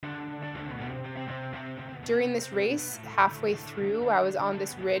During this race, halfway through, I was on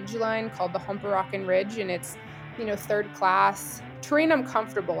this ridge line called the Humperrocken Ridge, and it's, third class terrain I'm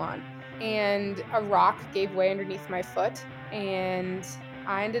comfortable on. And a rock gave way underneath my foot, and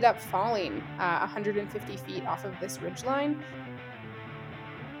I ended up falling 150 feet off of this ridge line.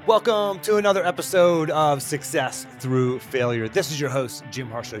 Welcome to another episode of Success Through Failure. This is your host,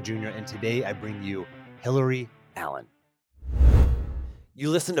 Jim Harshaw Jr., and today I bring you Hillary Allen. You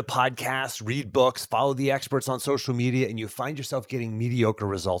listen to podcasts, read books, follow the experts on social media, and you find yourself getting mediocre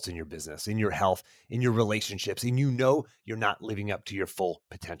results in your business, in your health, in your relationships, and you know you're not living up to your full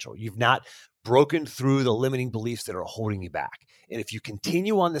potential. You've not broken through the limiting beliefs that are holding you back. And if you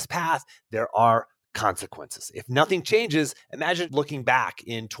continue on this path, there are consequences. If nothing changes, imagine looking back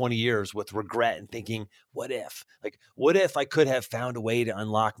in 20 years with regret and thinking, what if? What if I could have found a way to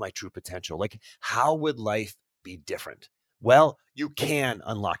unlock my true potential? How would life be different? Well, you can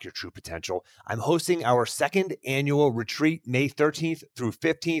unlock your true potential. I'm hosting our second annual retreat, May 13th through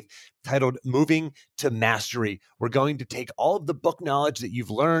 15th, titled Moving to Mastery. We're going to take all of the book knowledge that you've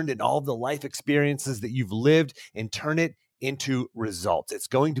learned and all of the life experiences that you've lived and turn it into results. It's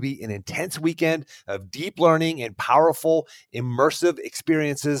going to be an intense weekend of deep learning and powerful, immersive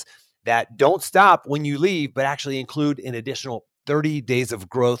experiences that don't stop when you leave, but actually include an additional 30 days of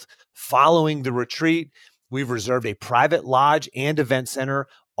growth following the retreat. We've reserved a private lodge and event center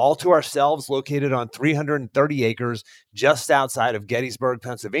all to ourselves, located on 330 acres just outside of Gettysburg,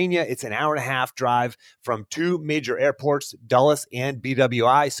 Pennsylvania. It's an hour and a half drive from two major airports, Dulles and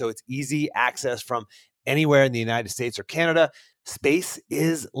BWI, so it's easy access from anywhere in the United States or Canada. Space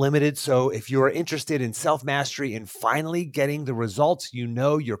is limited, so if you are interested in self-mastery and finally getting the results you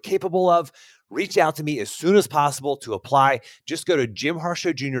know you're capable of, reach out to me as soon as possible to apply. Just go to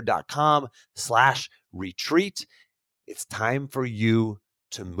jimharshawjr.com/retreat. It's time for you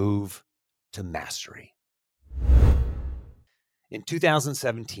to move to mastery. In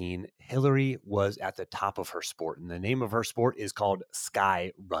 2017, Hillary was at the top of her sport, and the name of her sport is called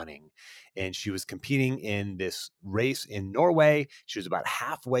sky running. And she was competing in this race in Norway. She was about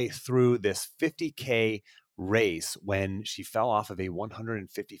halfway through this 50K race when she fell off of a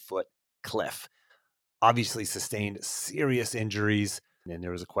 150-foot cliff. Obviously sustained serious injuries. And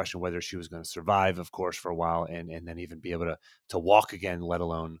there was a question whether she was going to survive, of course, for a while and then even be able to walk again, let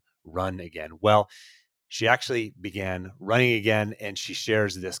alone run again. Well, she actually began running again, and she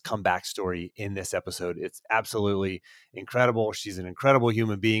shares this comeback story in this episode. It's absolutely incredible. She's an incredible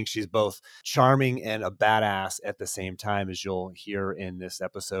human being. She's both charming and a badass at the same time, as you'll hear in this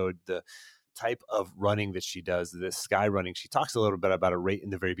episode. The type of running that she does, this sky running, she talks a little bit about it right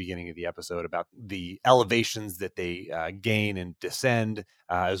in the very beginning of the episode, about the elevations that they gain and descend,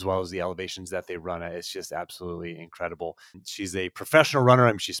 as well as the elevations that they run at. It's just absolutely incredible. She's a professional runner.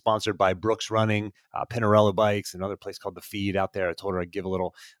 I mean, she's sponsored by Brooks Running, Pinarello Bikes, another place called The Feed out there. I told her I'd give a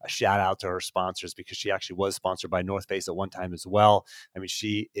shout out to her sponsors because she actually was sponsored by North Face at one time as well. I mean,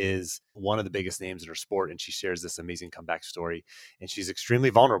 she is one of the biggest names in her sport, and she shares this amazing comeback story, and she's extremely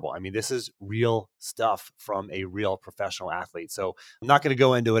vulnerable. I mean, this is real stuff from a real professional athlete. So I'm not going to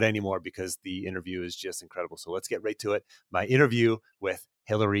go into it anymore because the interview is just incredible. So let's get right to it. My interview with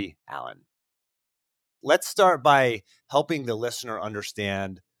Hillary Allen. Let's start by helping the listener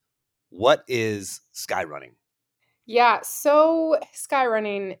understand, what is sky running? Yeah, so sky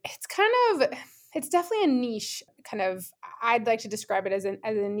running, it's definitely a niche kind of. I'd like to describe it as a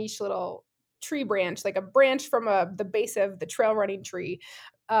niche little tree branch, like a branch from the base of the trail running tree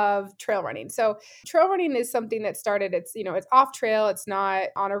of trail running. So trail running is something that started, it's off trail, it's not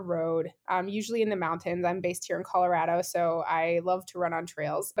on a road, usually in the mountains. I'm based here in Colorado, so I love to run on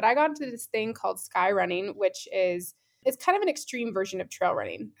trails. But I got into this thing called sky running, which is, it's kind of an extreme version of trail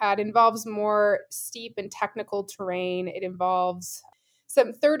running. It involves more steep and technical terrain. It involves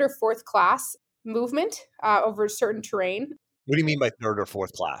some third or fourth class movement over certain terrain. What do you mean by third or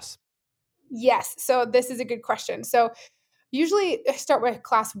fourth class? Yes. So this is a good question. So usually I start with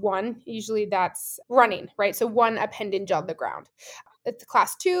class 1. Usually that's running, right? So 1 appendage on the ground. If the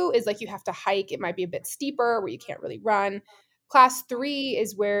class 2 is like you have to hike. It might be a bit steeper where you can't really run. Class 3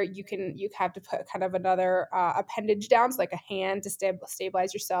 is where you have to put kind of another appendage down, so like a hand to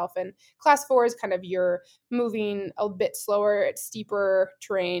stabilize yourself. And class 4 is kind of you're moving a bit slower, it's steeper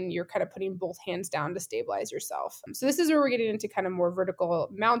terrain. You're kind of putting both hands down to stabilize yourself. So this is where we're getting into kind of more vertical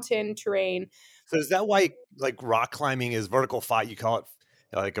mountain terrain. So is that why rock climbing is vertical 5? You call it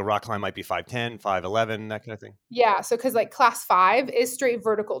like a rock climb might be 5'10", 5'11", that kind of thing? Yeah. So because like class 5 is straight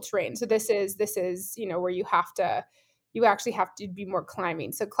vertical terrain. So this is where you actually have to be more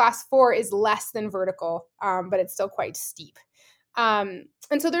climbing. So class 4 is less than vertical, but it's still quite steep. And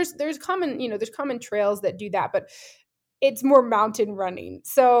so there's common, there's common trails that do that, but it's more mountain running.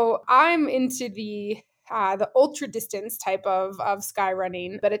 So I'm into the ultra distance type of sky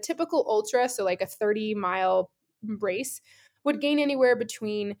running, but a typical ultra, so like a 30-mile race, would gain anywhere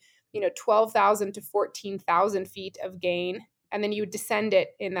between 12,000 to 14,000 feet of gain, and then you would descend it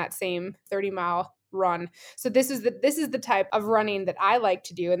in that same 30-mile run. So this is the type of running that I like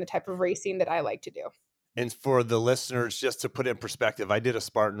to do and the type of racing that I like to do. And for the listeners, just to put it in perspective, I did a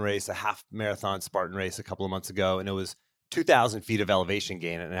Spartan race, a half marathon Spartan race a couple of months ago, and it was 2,000 feet of elevation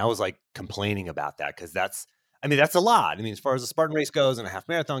gain. And I was like complaining about that because that's a lot. I mean, as far as a Spartan race goes and a half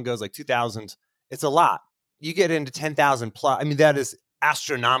marathon goes, like 2,000, it's a lot. You get into 10,000 plus. I mean, that is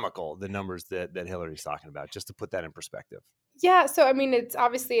astronomical, the numbers that Hillary's talking about, just to put that in perspective. Yeah, so I mean, it's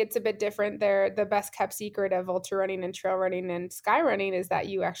a bit different. They're the best kept secret of ultra running and trail running and sky running is that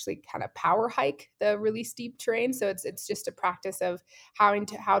you actually kind of power hike the really steep terrain. So it's just a practice of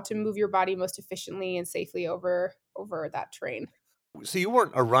how to move your body most efficiently and safely over that terrain. So you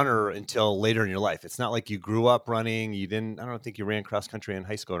weren't a runner until later in your life. It's not like you grew up running. I don't think you ran cross country in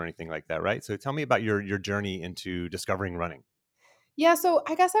high school or anything like that, right? So tell me about your journey into discovering running. Yeah, so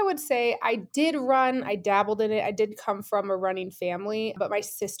I guess I would say I did run. I dabbled in it. I did come from a running family, but my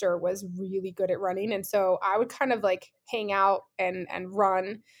sister was really good at running. And so I would kind of like hang out and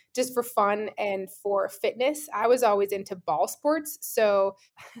run just for fun and for fitness. I was always into ball sports. So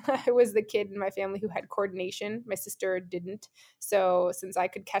I was the kid in my family who had coordination. My sister didn't. So since I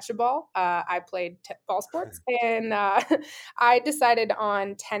could catch a ball, I played ball sports. And I decided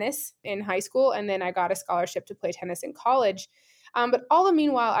on tennis in high school. And then I got a scholarship to play tennis in college. But all the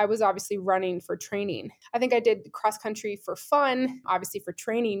meanwhile, I was obviously running for training. I think I did cross country for fun, obviously for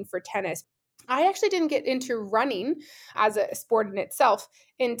training for tennis. I actually didn't get into running as a sport in itself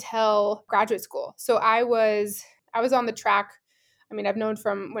until graduate school. So I was on the track. I mean, I've known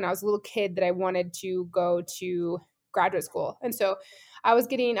from when I was a little kid that I wanted to go to graduate school. And so I was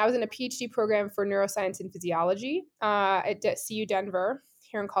in a PhD program for neuroscience and physiology at CU Denver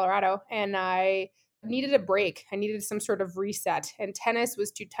here in Colorado. And I needed a break. I needed some sort of reset. And tennis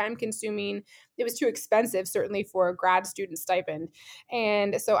was too time consuming. It was too expensive, certainly for a grad student stipend.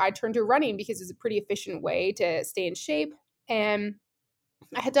 And so I turned to running because it was a pretty efficient way to stay in shape. And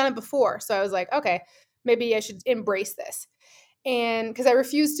I had done it before. So I was like, okay, maybe I should embrace this. And because I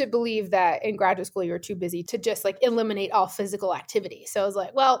refused to believe that in graduate school you were too busy to just like eliminate all physical activity. So I was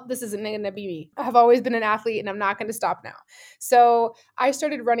like, well, this isn't going to be me. I've always been an athlete and I'm not going to stop now. So I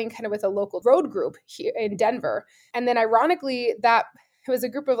started running kind of with a local road group here in Denver. And then ironically, that it was a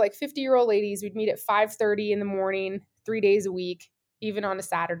group of like 50-year-old ladies. We'd meet at 5:30 in the morning, 3 days a week, even on a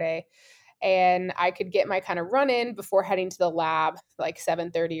Saturday. And I could get my kind of run in before heading to the lab, like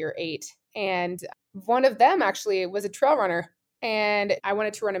 7:30 or 8. And one of them actually was a trail runner. And I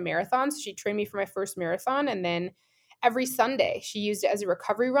wanted to run a marathon. So she trained me for my first marathon. And then every Sunday, she used it as a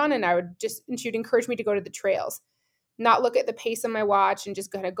recovery run. And she would encourage me to go to the trails, not look at the pace on my watch and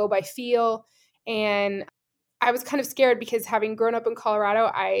just kind of go by feel. And I was kind of scared because having grown up in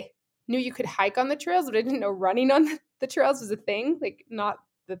Colorado, I knew you could hike on the trails, but I didn't know running on the trails was a thing. Like, not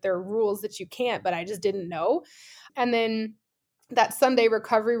that there are rules that you can't, but I just didn't know. And then that Sunday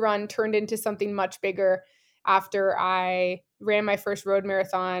recovery run turned into something much bigger after I ran my first road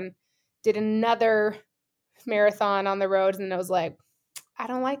marathon, did another marathon on the roads, and I was like, I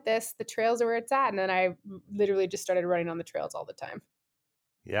don't like this. The trails are where it's at. And then I literally just started running on the trails all the time.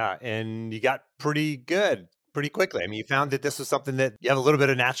 Yeah. And you got pretty good pretty quickly. I mean, you found that this was something that you have a little bit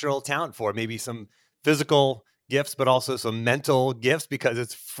of natural talent for, maybe some physical gifts, but also some mental gifts because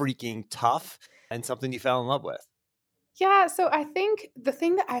it's freaking tough and something you fell in love with. Yeah. So I think the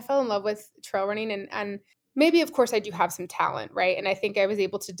thing that I fell in love with trail running and maybe, of course, I do have some talent, right? And I think I was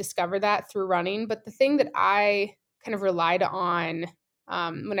able to discover that through running. But the thing that I kind of relied on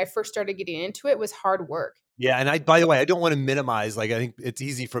when I first started getting into it was hard work. Yeah. And by the way, I don't want to minimize, like, I think it's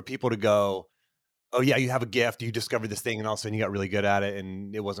easy for people to go, oh yeah, you have a gift, you discovered this thing and all of a sudden you got really good at it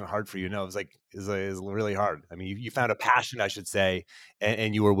and it wasn't hard for you. No, it was really hard. I mean, you found a passion, I should say,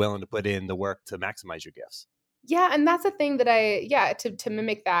 and you were willing to put in the work to maximize your gifts. Yeah, and that's a thing that to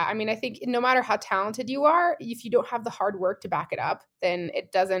mimic that. I mean, I think no matter how talented you are, if you don't have the hard work to back it up, then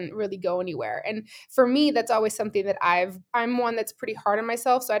it doesn't really go anywhere. And for me, that's always something that I'm one that's pretty hard on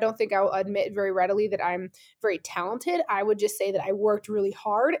myself, so I don't think I'll admit very readily that I'm very talented. I would just say that I worked really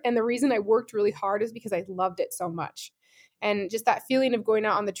hard, and the reason I worked really hard is because I loved it so much. And just that feeling of going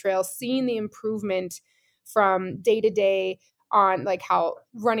out on the trail, seeing the improvement from day to day, on like how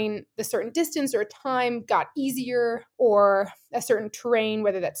running the certain distance or a time got easier, or a certain terrain,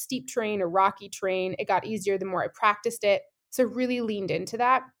 whether that's steep terrain or rocky terrain, it got easier the more I practiced it. So really leaned into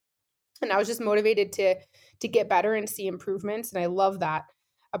that. And I was just motivated to get better and see improvements. And I love that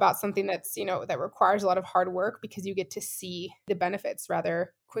about something that's, that requires a lot of hard work because you get to see the benefits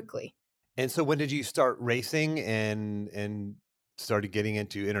rather quickly. And so when did you start racing and started getting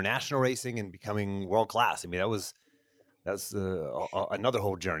into international racing and becoming world class? I mean, that's another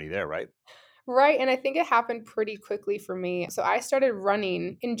whole journey there, right? Right. And I think it happened pretty quickly for me. So I started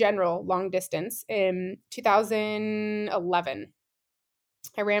running in general, long distance in 2011.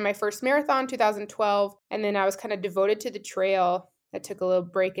 I ran my first marathon 2012, and then I was kind of devoted to the trail. I took a little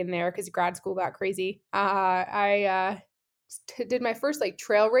break in there because grad school got crazy. I did my first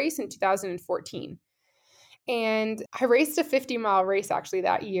trail race in 2014. And I raced a 50-mile race actually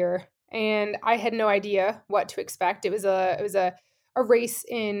that year, and I had no idea what to expect. It was a race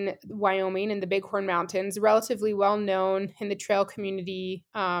in Wyoming in the Bighorn Mountains, relatively well known in the trail community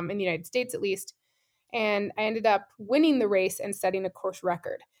in the United States at least. And I ended up winning the race and setting a course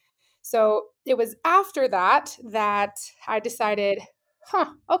record. So it was after that I decided,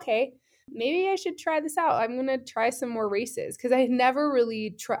 okay, maybe I should try this out. I'm going to try some more races because I had never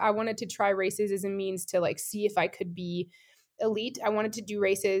really I wanted to try races as a means to see if I could be elite. I wanted to do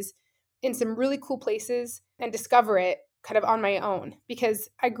races in some really cool places and discover it kind of on my own because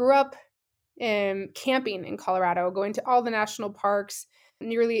I grew up camping in Colorado, going to all the national parks,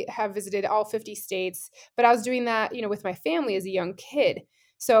 nearly have visited all 50 states. But I was doing that, with my family as a young kid.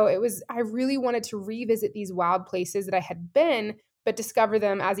 So I really wanted to revisit these wild places that I had been, but discover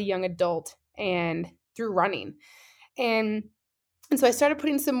them as a young adult and through running. And so I started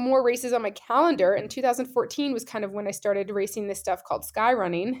putting some more races on my calendar. And 2014 was kind of when I started racing this stuff called sky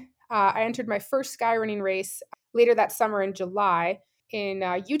running. I entered my first sky running race later that summer in July in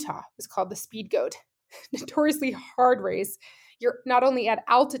Utah. It was called the Speed Goat. Notoriously hard race. You're not only at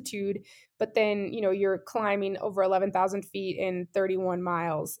altitude, but then, you're climbing over 11,000 feet in 31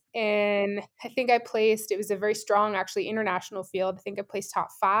 miles. And I think it was a very strong, actually, international field. I think I placed top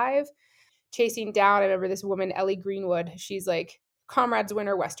 5, chasing down. I remember this woman, Ellie Greenwood. She's Comrades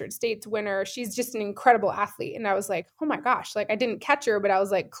winner, Western States winner. She's just an incredible athlete. And I was like, oh my gosh, I didn't catch her, but I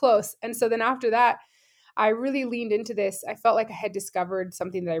was close. And so then after that, I really leaned into this. I felt like I had discovered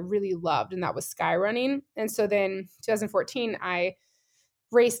something that I really loved, and that was sky running. And so then 2014, I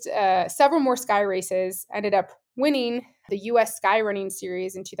raced several more sky races, ended up winning the US Sky Running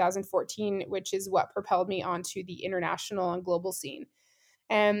Series in 2014, which is what propelled me onto the international and global scene.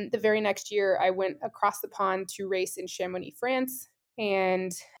 And the very next year, I went across the pond to race in Chamonix, France.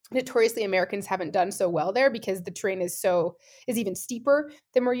 And notoriously, Americans haven't done so well there because the terrain is even steeper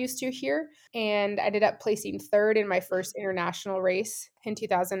than we're used to here. And I ended up placing 3rd in my first international race in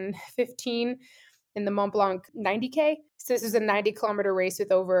 2015 in the Mont Blanc 90K. So this is a 90-kilometer race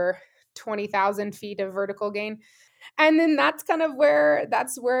with over 20,000 feet of vertical gain. And then that's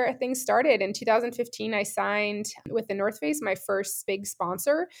where things started. In 2015, I signed with the North Face, my first big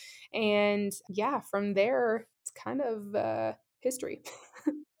sponsor. And yeah, from there, it's kind of history.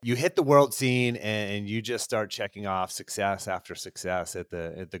 You hit the world scene and you just start checking off success after success at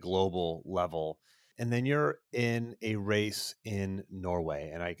the global level. And then you're in a race in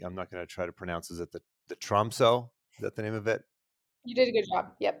Norway. And I'm not going to try to pronounce, is it the Tromsø? Is that the name of it? You did a good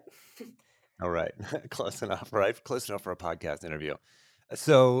job. Yep. All right. Close enough, right? Close enough for a podcast interview.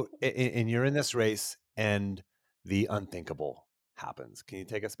 So, and you're in this race and the unthinkable happens. Can you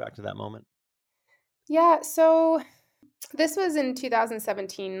take us back to that moment? Yeah. So this was in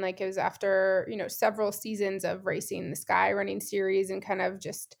 2017. It was after, several seasons of racing the Sky Running Series and kind of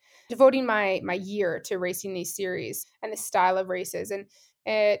just devoting my year to racing these series and the style of races. And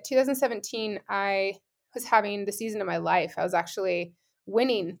 2017, I was having the season of my life. I was actually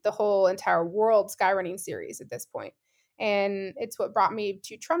winning the whole entire world sky running series at this point. And it's what brought me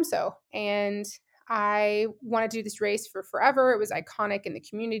to Tromsø. And I wanted to do this race for forever. It was iconic in the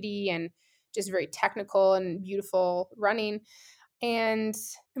community and just very technical and beautiful running. And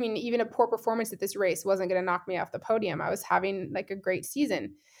I mean, even a poor performance at this race wasn't going to knock me off the podium. I was having a great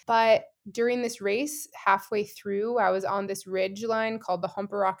season. But during this race, halfway through, I was on this ridge line called the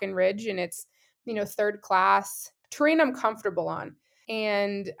Humperocken Ridge. And it's, 3rd class terrain I'm comfortable on.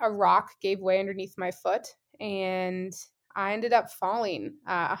 And a rock gave way underneath my foot. And I ended up falling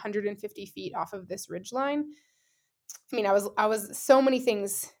 150 feet off of this ridge line. I mean, I was so many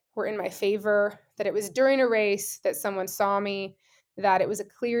things were in my favor, that it was during a race, that someone saw me, that it was a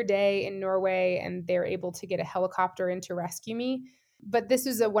clear day in Norway and they're able to get a helicopter in to rescue me. But this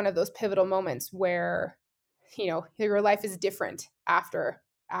was one of those pivotal moments where, your life is different after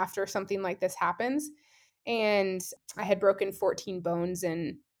something like this happens. And I had broken 14 bones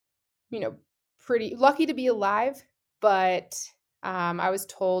and, pretty lucky to be alive, but I was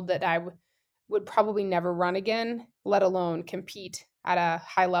told that I would probably never run again, let alone compete at a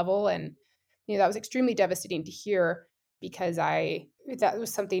high level. And, that was extremely devastating to hear because that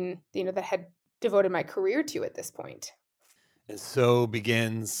was something, that had devoted my career to at this point. And so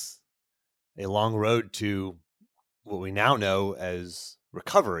begins a long road to what we now know as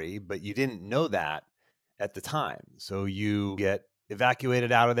recovery, but you didn't know that at the time. So you get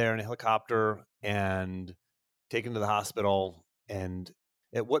evacuated out of there in a helicopter and taken to the hospital. And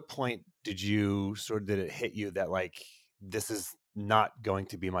at what point did it hit you that like, this is not going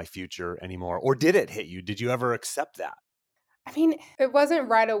to be my future anymore? Or did it hit you? Did you ever accept that? I mean, it wasn't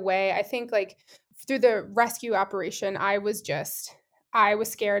right away. I think like through the rescue operation, I was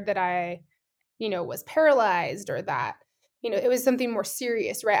scared that I, was paralyzed or that, it was something more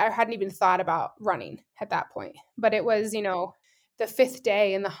serious, right? I hadn't even thought about running at that point. But it was, the 5th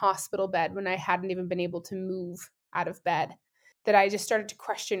day in the hospital bed when I hadn't even been able to move out of bed that I just started to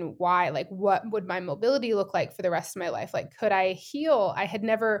question why, like, what would my mobility look like for the rest of my life? Like, could I heal? I had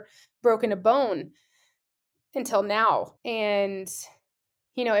never broken a bone until now. And,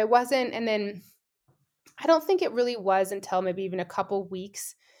 it wasn't. And then I don't think it really was until maybe even a couple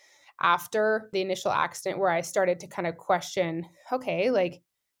weeks after the initial accident where I started to kind of question, okay, like,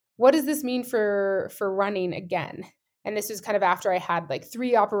 what does this mean for running again? And this was kind of after I had like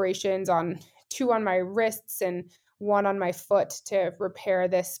 3 operations, 2 on my wrists and 1 on my foot to repair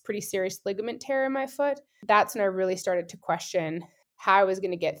this pretty serious ligament tear in my foot. That's when I really started to question how I was going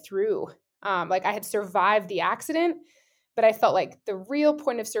to get through. Like I had survived the accident, but I felt like the real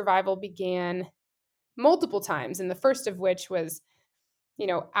point of survival began multiple times. And the first of which was,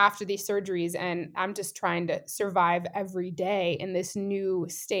 after these surgeries, and I'm just trying to survive every day in this new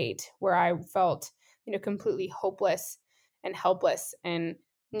state where I felt, completely hopeless and helpless and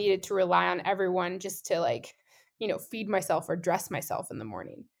needed to rely on everyone just to like, feed myself or dress myself in the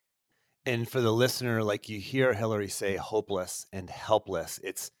morning. And for the listener, like you hear Hillary say hopeless and helpless,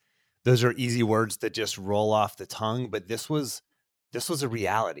 those are easy words that just roll off the tongue, but this was a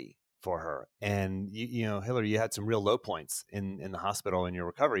reality for her. And Hillary, you had some real low points in the hospital in your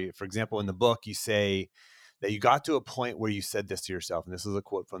recovery. For example, in the book, you say that you got to a point where you said this to yourself, and this is a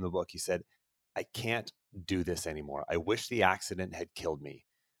quote from the book. You said, "I can't do this anymore. I wish the accident had killed me.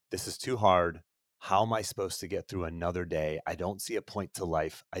 This is too hard. How am I supposed to get through another day? I don't see a point to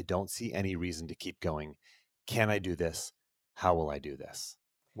life. I don't see any reason to keep going. Can I do this? How will I do this?"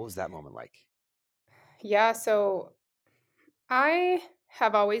 What was that moment like? Yeah, so I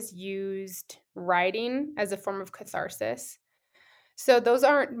have always used writing as a form of catharsis. So those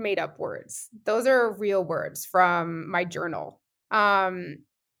aren't made up words. Those are real words from my journal. And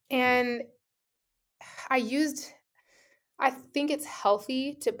I think it's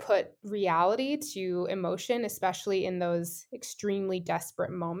healthy to put reality to emotion, especially in those extremely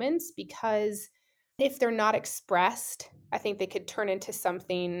desperate moments, because if they're not expressed, I think they could turn into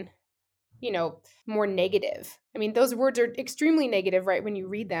something, more negative. I mean, those words are extremely negative, right, when you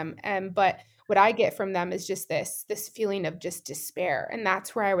read them. But what I get from them is just this feeling of just despair. And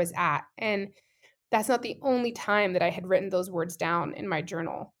that's where I was at. And that's not the only time that I had written those words down in my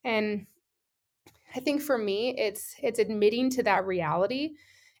journal. And I think for me, it's admitting to that reality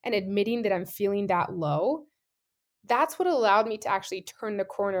and admitting that I'm feeling that low. That's what allowed me to actually turn the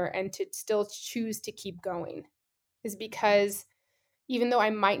corner and to still choose to keep going, is because even though I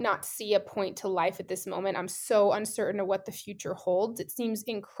might not see a point to life at this moment, I'm so uncertain of what the future holds. It seems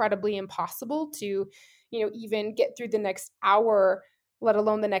incredibly impossible to, even get through the next hour, let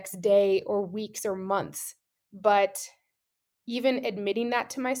alone the next day or weeks or months. But even admitting that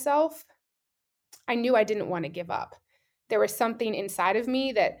to myself, I knew I didn't want to give up. There was something inside of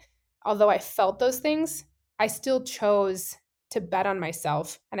me that, although I felt those things, I still chose to bet on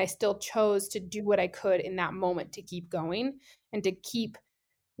myself, and I still chose to do what I could in that moment to keep going and to keep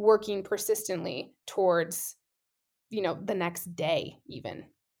working persistently towards, the next day even.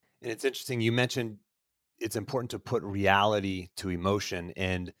 And it's interesting. You mentioned it's important to put reality to emotion.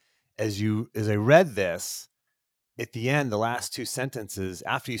 And as I read this, at the end, the last 2 sentences,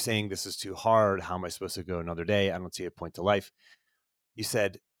 after you saying this is too hard, how am I supposed to go another day? I don't see a point to life. You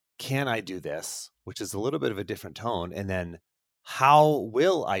said, can I do this? Which is a little bit of a different tone. And then how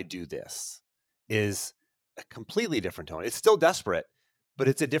will I do this is a completely different tone. It's still desperate, but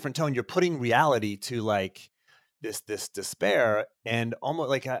it's a different tone. You're putting reality to like this despair. And almost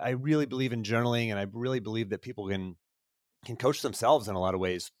like I really believe in journaling, and I really believe that people can coach themselves in a lot of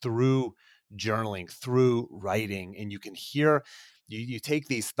ways through journaling, through writing. And you can hear, you take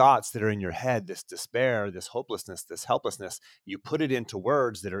these thoughts that are in your head, this despair, this hopelessness, this helplessness, you put it into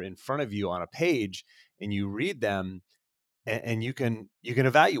words that are in front of you on a page, and you read them, and you can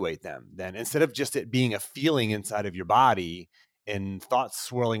evaluate them then, instead of just it being a feeling inside of your body and thoughts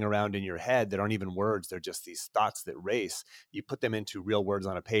swirling around in your head that aren't even words. They're just these thoughts that race. You put them into real words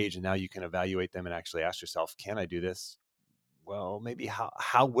on a page, and now you can evaluate them and actually ask yourself, can I do this? Well, maybe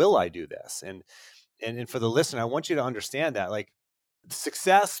how will I do this? And for the listener, I want you to understand that, like,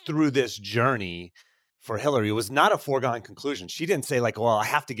 success through this journey for Hillary was not a foregone conclusion. She didn't say, like, well, I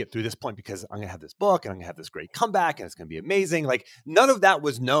have to get through this point because I'm going to have this book and I'm going to have this great comeback and it's going to be amazing. Like, none of that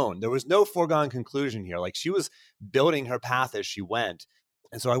was known. There was no foregone conclusion here. Like, she was building her path as she went.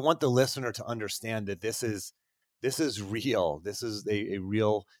 And so I want the listener to understand that this is real. This is a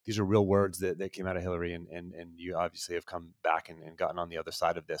real, these are real words that came out of Hillary, and you obviously have come back and gotten on the other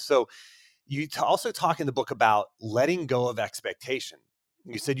side of this. So you also talk in the book about letting go of expectation.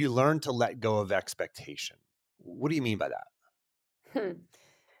 You said you learned to let go of expectation. What do you mean by that?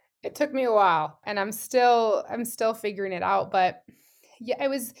 It took me a while, and I'm still figuring it out. But yeah,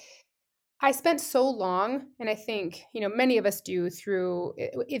 I spent so long, and I think, many of us do, through,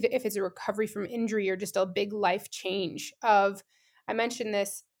 if it's a recovery from injury or just a big life change of, I mentioned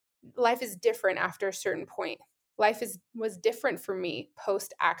this, life is different after a certain point. Life was different for me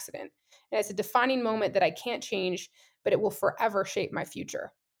post accident. And it's a defining moment that I can't change, but it will forever shape my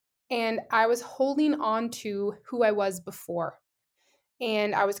future. And I was holding on to who I was before.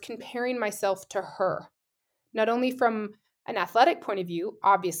 And I was comparing myself to her, not only from an athletic point of view,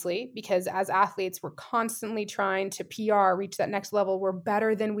 obviously, because as athletes, we're constantly trying to PR, reach that next level. We're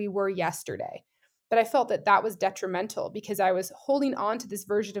better than we were yesterday. But I felt that was detrimental because I was holding on to this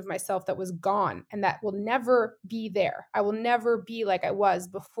version of myself that was gone and that will never be there. I will never be like I was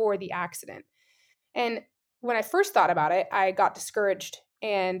before the accident. And when I first thought about it, I got discouraged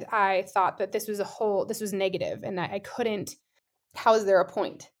and I thought that this was negative and I couldn't, how is there a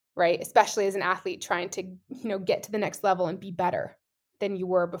point, right? Especially as an athlete trying to, get to the next level and be better than you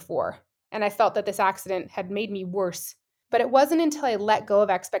were before. And I felt that this accident had made me worse. But it wasn't until I let go of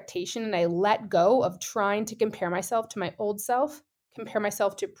expectation and I let go of trying to compare myself to my old self, compare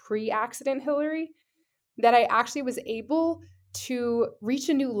myself to pre-accident Hillary, that I actually was able to reach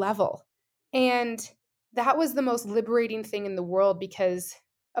a new level. And that was the most liberating thing in the world, because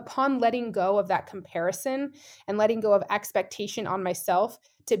upon letting go of that comparison and letting go of expectation on myself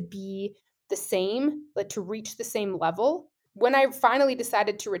to be the same, like to reach the same level, when I finally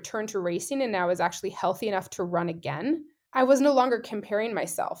decided to return to racing and I was actually healthy enough to run again, I was no longer comparing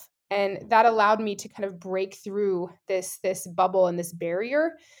myself. And that allowed me to kind of break through this bubble and this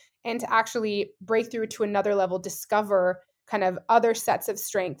barrier, and to actually break through to another level, discover kind of other sets of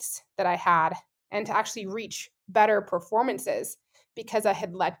strengths that I had, and to actually reach better performances because I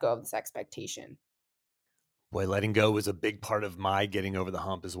had let go of this expectation. Boy, letting go was a big part of my getting over the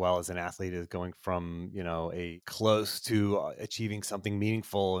hump as well as an athlete, is going from, a close to achieving something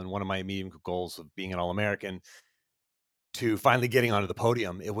meaningful. And one of my meaningful goals of being an All-American to finally getting onto the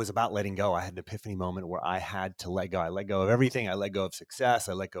podium. It was about letting go. I had an epiphany moment where I had to let go. I let go of everything. I let go of success.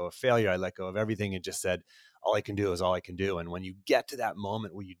 I let go of failure. I let go of everything and just said, all I can do is all I can do. And when you get to that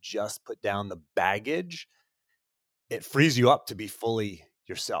moment where you just put down the baggage, it frees you up to be fully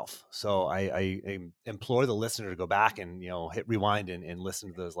yourself. So I implore the listener to go back and, hit rewind and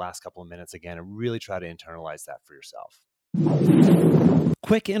listen to those last couple of minutes again and really try to internalize that for yourself.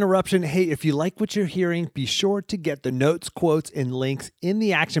 Quick interruption. Hey, if you like what you're hearing, be sure to get the notes, quotes, and links in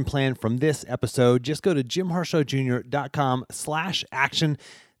the action plan from this episode. Just go to jimharshawjr.com/action.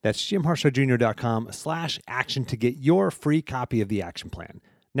 That's jimharshawjr.com/action to get your free copy of the action plan.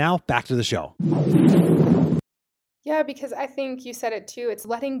 Now back to the show. Yeah, because I think you said it too. It's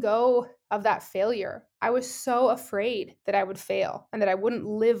letting go of that failure. I was so afraid that I would fail and that I wouldn't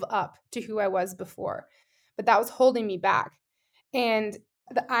live up to who I was before. But that was holding me back. And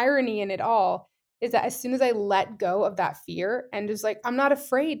the irony in it all is that as soon as I let go of that fear and just like, I'm not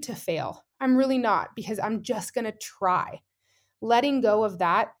afraid to fail. I'm really not, because I'm just going to try. Letting go of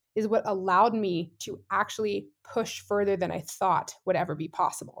that is what allowed me to actually push further than I thought would ever be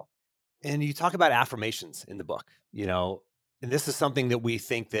possible. And you talk about affirmations in the book, and this is something that we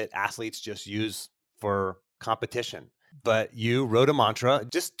think that athletes just use for competition. But you wrote a mantra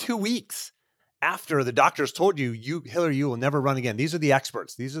just 2 weeks after the doctors told you, Hillary, you will never run again. These are the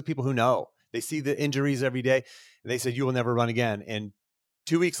experts. These are the people who know. They see the injuries every day. And they said, you will never run again. And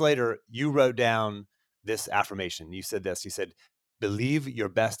 2 weeks later, you wrote down this affirmation. You said this. You said, believe your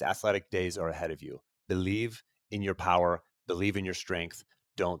best athletic days are ahead of you. Believe in your power. Believe in your strength.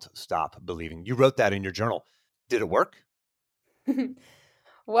 Don't stop believing. You wrote that in your journal. Did it work?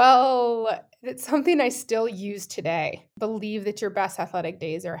 Well, it's something I still use today. Believe that your best athletic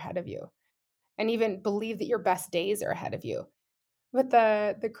days are ahead of you. and even believe that your best days are ahead of you. But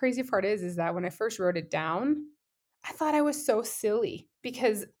the crazy part is that when I first wrote it down, I thought I was so silly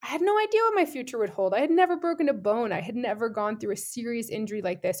because I had no idea what my future would hold. I had never broken a bone. I had never gone through a serious injury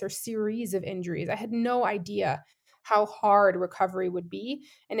like this or series of injuries. I had no idea how hard recovery would be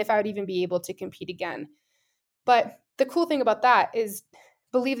and if I would even be able to compete again. But the cool thing about that is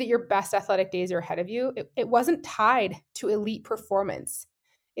believe that your best athletic days are ahead of you. It wasn't tied to elite performance.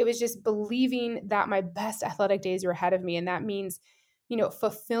 It was just believing that my best athletic days are ahead of me. And that means,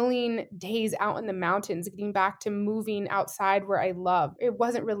 fulfilling days out in the mountains, getting back to moving outside where I love. It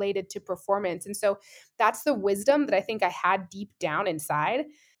wasn't related to performance. And so that's the wisdom that I think I had deep down inside.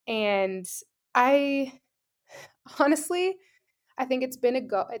 And I honestly, I think it's been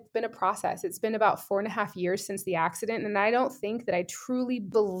a process. It's been about 4.5 years since the accident. And I don't think that I truly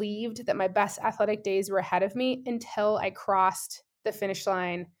believed that my best athletic days were ahead of me until I crossed the finish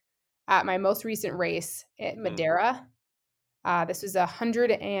line at my most recent race at Madeira. This was a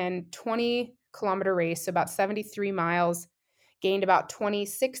 120-kilometer race, so about 73 miles, gained about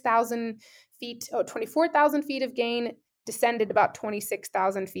 26,000 feet, 24,000 feet of gain, descended about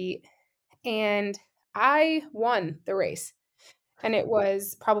 26,000 feet. And I won the race. And it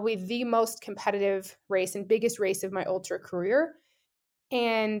was probably the most competitive race and biggest race of my ultra career.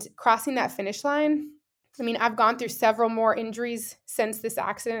 And crossing that finish line, I mean, I've gone through several more injuries since this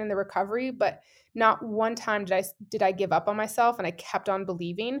accident and the recovery, but not one time did I give up on myself, and I kept on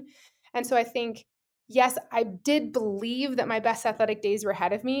believing. And so I think, yes, I did believe that my best athletic days were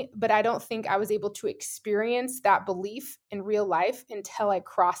ahead of me, but I don't think I was able to experience that belief in real life until I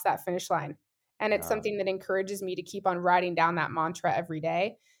crossed that finish line. And it's something that encourages me to keep on writing down that mantra every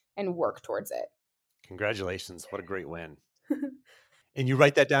day and work towards it. Congratulations. What a great win. And you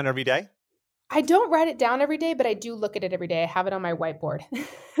write that down every day? I don't write it down every day, but I do look at it every day. I have it on my whiteboard.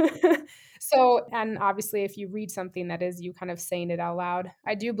 So, and obviously if you read something that is you kind of saying it out loud,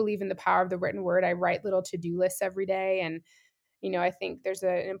 I do believe in the power of the written word. I write little to-do lists every day. And, I think there's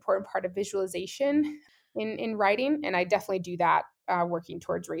an important part of visualization in writing. And I definitely do that working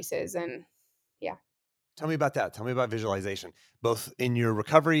towards races. And yeah. Tell me about that. Tell me about visualization, both in your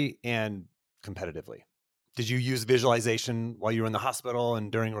recovery and competitively. Did you use visualization while you were in the hospital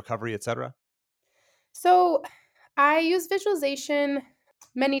and during recovery, et cetera? So I use visualization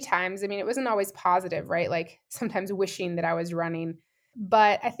many times. I mean, it wasn't always positive, right? Like sometimes wishing that I was running.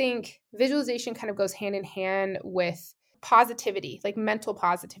 But I think visualization kind of goes hand in hand with positivity, like mental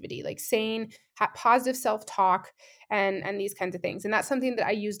positivity, like saying positive self-talk and these kinds of things. And that's something that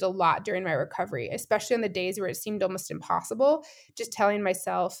I used a lot during my recovery, especially on the days where it seemed almost impossible, just telling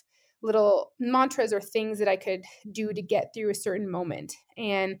myself little mantras or things that I could do to get through a certain moment.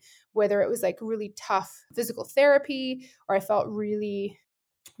 And whether it was like really tough physical therapy or I felt really,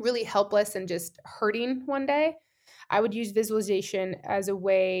 really helpless and just hurting one day, I would use visualization as a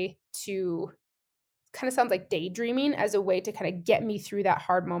way to kind of sounds like daydreaming as a way to kind of get me through that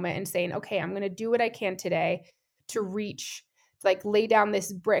hard moment and saying, okay, I'm going to do what I can today to reach, like lay down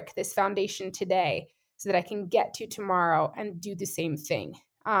this brick, this foundation today so that I can get to tomorrow and do the same thing.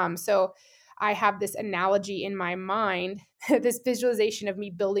 So I have this analogy in my mind, this visualization of me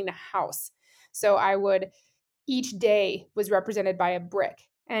building a house. So each day was represented by a brick.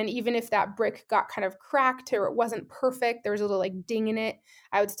 And even if that brick got kind of cracked or it wasn't perfect, there was a little like ding in it,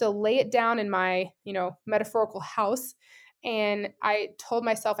 I would still lay it down in my, metaphorical house. And I told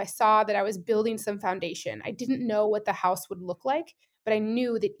myself I saw that I was building some foundation. I didn't know what the house would look like, but I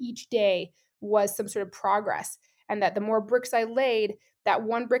knew that each day was some sort of progress. And that the more bricks I laid, that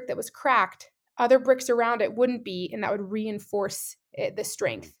one brick that was cracked, other bricks around it wouldn't be, and that would reinforce the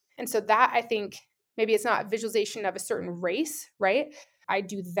strength. And so that, I think, maybe it's not a visualization of a certain race, right? I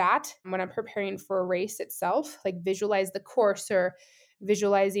do that when I'm preparing for a race itself, like visualize the course or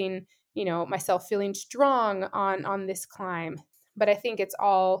visualizing, myself feeling strong on this climb. But I think it's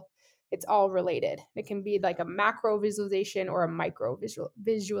all related. It can be like a macro visualization or a micro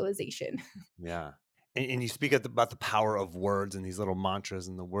visualization. Yeah. And you speak about the power of words and these little mantras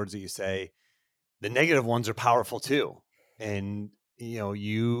and the words that you say. The negative ones are powerful too. And,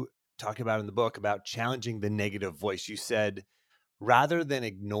 you talk about in the book about challenging the negative voice. You said, rather than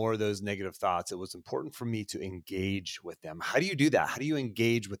ignore those negative thoughts, it was important for me to engage with them. How do you do that? How do you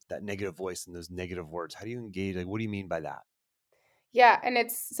engage with that negative voice and those negative words? How do you engage? Like, what do you mean by that? Yeah. And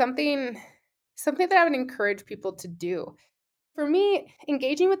it's something that I would encourage people to do. For me,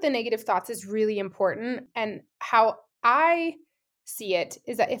 engaging with the negative thoughts is really important. And how I see it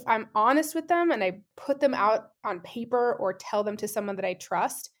is that if I'm honest with them and I put them out on paper or tell them to someone that I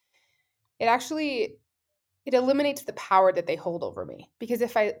trust, it actually it eliminates the power that they hold over me. Because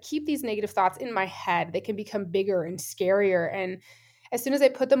if I keep these negative thoughts in my head, they can become bigger and scarier. And as soon as I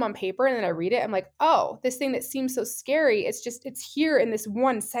put them on paper and then I read it, I'm like, oh, this thing that seems so scary, it's here in this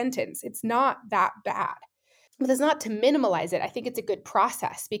one sentence. It's not that bad. But that's not to minimalize it. I think it's a good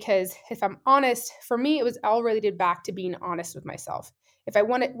process because if I'm honest, for me, it was all related back to being honest with myself. If I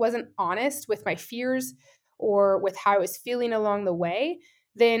wasn't honest with my fears or with how I was feeling along the way,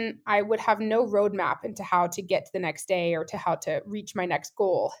 then I would have no roadmap into how to get to the next day or to how to reach my next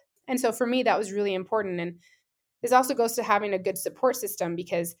goal. And so for me, that was really important. And this also goes to having a good support system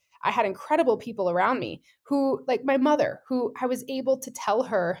because I had incredible people around me who, like my mother, who I was able to tell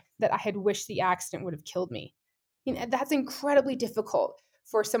her that I had wished the accident would have killed me. You know, that's incredibly difficult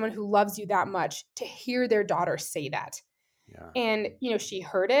for someone who loves you that much to hear their daughter say that. Yeah. And, you know, she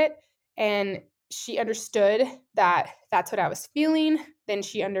heard it and she understood that that's what I was feeling. Then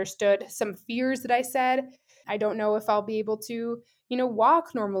she understood some fears that I said. I don't know if I'll be able to, you know,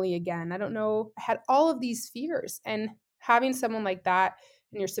 walk normally again. I don't know. I had all of these fears. And having someone like that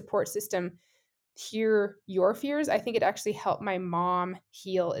in your support system hear your fears, I think it actually helped my mom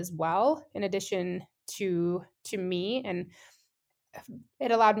heal as well, in addition to me. And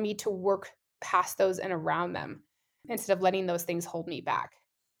it allowed me to work past those and around them instead of letting those things hold me back.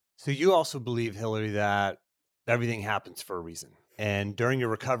 So you also believe, Hillary, that everything happens for a reason. And during your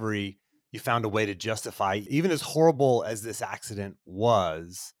recovery, you found a way to justify, even as horrible as this accident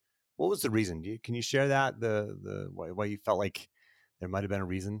was, what was the reason? Can you share that? The why you felt like there might have been a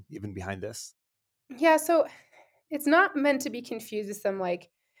reason even behind this? Yeah, so it's not meant to be confused with some like,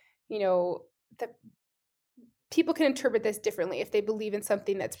 you know, that people can interpret this differently if they believe in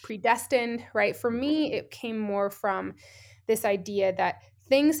something that's predestined, right? For me, it came more from this idea that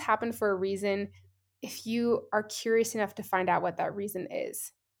things happen for a reason if you are curious enough to find out what that reason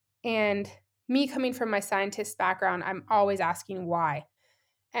is. And me coming from my scientist background, I'm always asking why.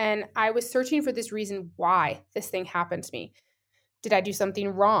 And I was searching for this reason why this thing happened to me. Did I do something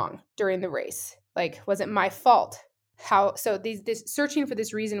wrong during the race? Like, was it my fault? This searching for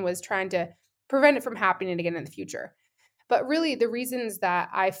this reason was trying to prevent it from happening again in the future. But really, the reasons that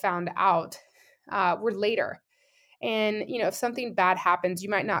I found out were later. And, you know, if something bad happens, you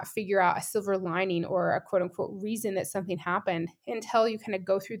might not figure out a silver lining or a quote unquote reason that something happened until you kind of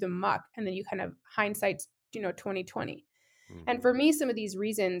go through the muck and then you kind of hindsight's, 2020. Mm-hmm. And for me, some of these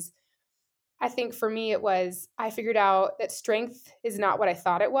reasons, I think for me, it was I figured out that strength is not what I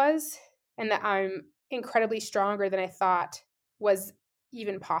thought it was, and that I'm incredibly stronger than I thought was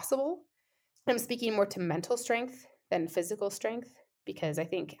even possible. I'm speaking more to mental strength than physical strength because I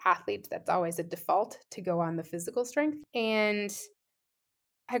think athletes, that's always a default to go on the physical strength. And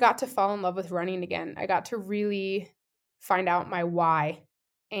I got to fall in love with running again. I got to really find out my why.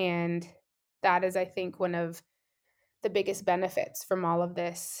 And that is, I think, one of the biggest benefits from all of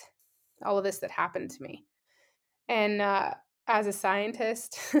this that happened to me. And as a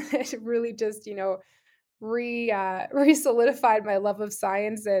scientist, it really just, re-solidified my love of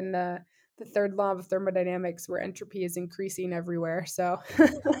science and the third law of thermodynamics where entropy is increasing everywhere. So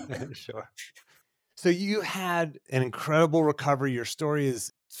Sure. So you had an incredible recovery. Your story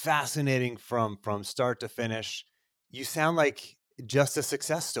is fascinating from start to finish. You sound like just a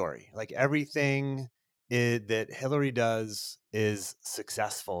success story. Like everything that Hillary does is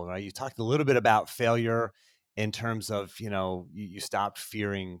successful, right? You talked a little bit about failure in terms of, you stopped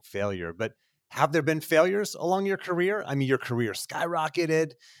fearing failure, but have there been failures along your career? I mean, your career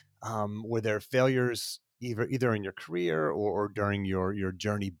skyrocketed. Were there failures either in your career or during your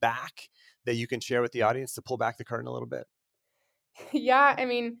journey back that you can share with the audience to pull back the curtain a little bit? Yeah, I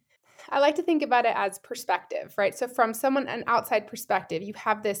mean, I like to think about it as perspective, right? So from an outside perspective, you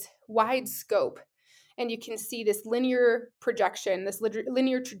have this wide scope and you can see this linear projection, this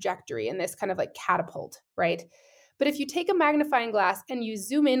linear trajectory, and this kind of like catapult, right? But if you take a magnifying glass and you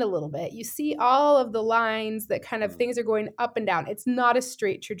zoom in a little bit, you see all of the lines that kind of things are going up and down. It's not a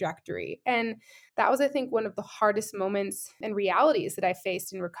straight trajectory. And that was, I think, one of the hardest moments and realities that I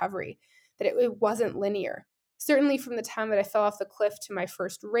faced in recovery, that it wasn't linear. Certainly from the time that I fell off the cliff to my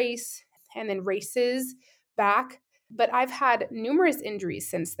first race and then races back. But I've had numerous injuries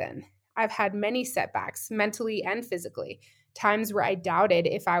since then. I've had many setbacks mentally and physically, times where I doubted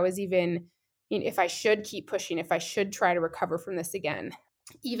if I was even, if I should keep pushing, if I should try to recover from this again.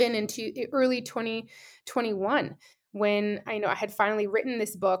 Even into early 2021, when I had finally written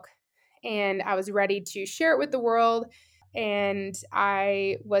this book and I was ready to share it with the world. And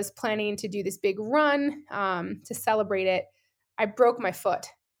I was planning to do this big run to celebrate it. I broke my foot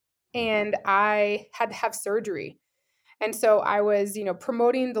and I had to have surgery. And so I was,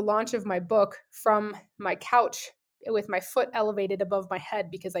 promoting the launch of my book from my couch with my foot elevated above my head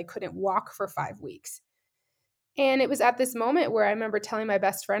because I couldn't walk for 5 weeks. And it was at this moment where I remember telling my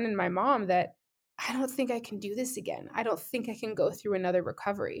best friend and my mom that I don't think I can do this again. I don't think I can go through another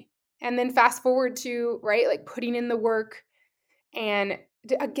recovery. And then fast forward to, right, like putting in the work and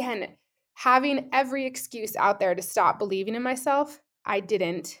again, having every excuse out there to stop believing in myself. I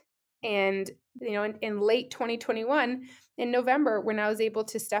didn't. And, in late 2021, in November, when I was able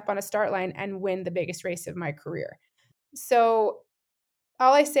to step on a start line and win the biggest race of my career. So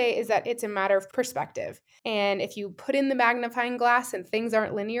all I say is that it's a matter of perspective. And if you put in the magnifying glass and things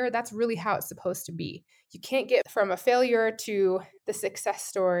aren't linear, that's really how it's supposed to be. You can't get from a failure to the success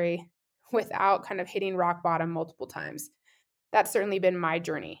story without kind of hitting rock bottom multiple times. That's certainly been my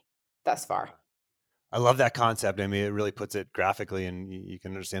journey thus far. I love that concept. I mean, it really puts it graphically, and you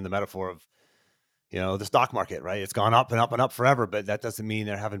can understand the metaphor of, the stock market, right? It's gone up and up and up forever, but that doesn't mean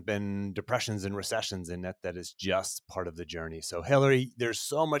there haven't been depressions and recessions, and that is just part of the journey. So Hillary, there's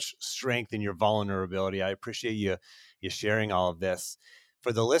so much strength in your vulnerability. I appreciate you sharing all of this.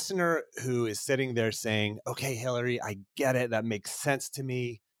 For the listener who is sitting there saying, okay, Hillary, I get it. That makes sense to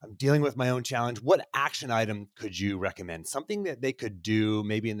me. I'm dealing with my own challenge. What action item could you recommend? Something that they could do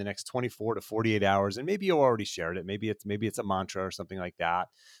maybe in the next 24 to 48 hours. And maybe you already shared it. Maybe it's a mantra or something like that,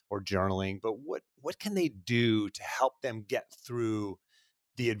 or journaling. But what can they do to help them get through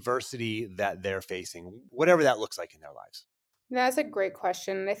the adversity that they're facing, whatever that looks like in their lives? That's a great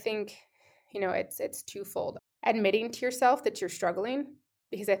question. I think, it's twofold. Admitting to yourself that you're struggling,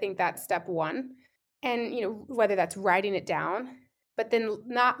 because I think that's step one. And, whether that's writing it down, but then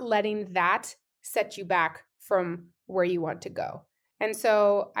not letting that set you back from where you want to go. And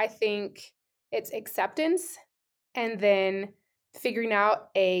so I think it's acceptance and then figuring out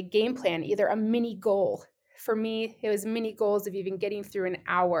a game plan, either a mini goal. For me, it was mini goals of even getting through an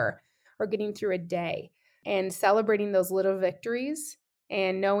hour or getting through a day and celebrating those little victories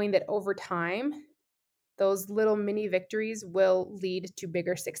and knowing that over time, those little mini victories will lead to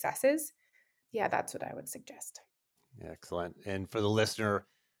bigger successes. Yeah, that's what I would suggest. Excellent. And for the listener,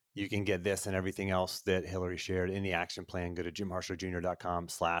 you can get this and everything else that Hillary shared in the action plan. Go to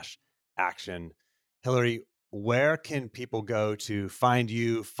jimharshawjr.com/action. Hillary, where can people go to find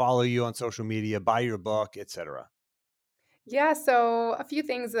you, follow you on social media, buy your book, etc.? Yeah, so a few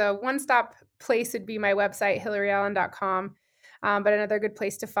things. The one-stop place would be my website, hillaryallen.com. But another good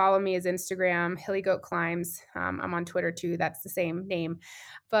place to follow me is Instagram, HillyGoatClimbs. I'm on Twitter too. That's the same name.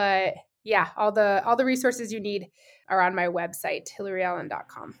 But yeah, all the resources you need are on my website,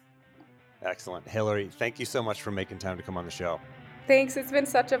 hillaryallen.com. Excellent. Hillary, thank you so much for making time to come on the show. Thanks. It's been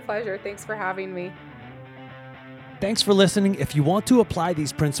such a pleasure. Thanks for having me. Thanks for listening. If you want to apply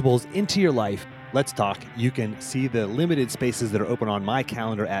these principles into your life, let's talk. You can see the limited spaces that are open on my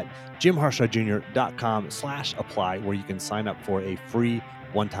calendar at jimharshawjr.com/apply, where you can sign up for a free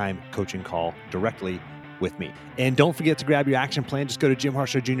one-time coaching call directly with me. And don't forget to grab your action plan. Just go to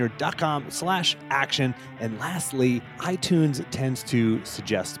jimharshawjr.com/action. And lastly, iTunes tends to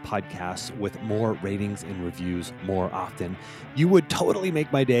suggest podcasts with more ratings and reviews more often. You would totally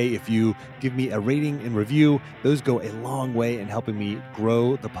make my day if you give me a rating and review. Those go a long way in helping me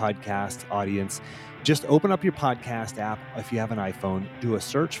grow the podcast audience. Just open up your podcast app. If you have an iPhone, do a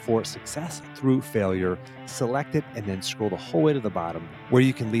search for Success Through Failure, select it, and then scroll the whole way to the bottom where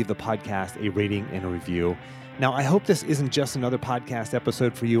you can leave the podcast a rating and a review. Now, I hope this isn't just another podcast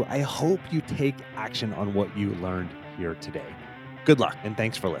episode for you. I hope you take action on what you learned here today. Good luck, and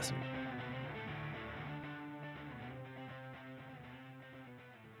thanks for listening.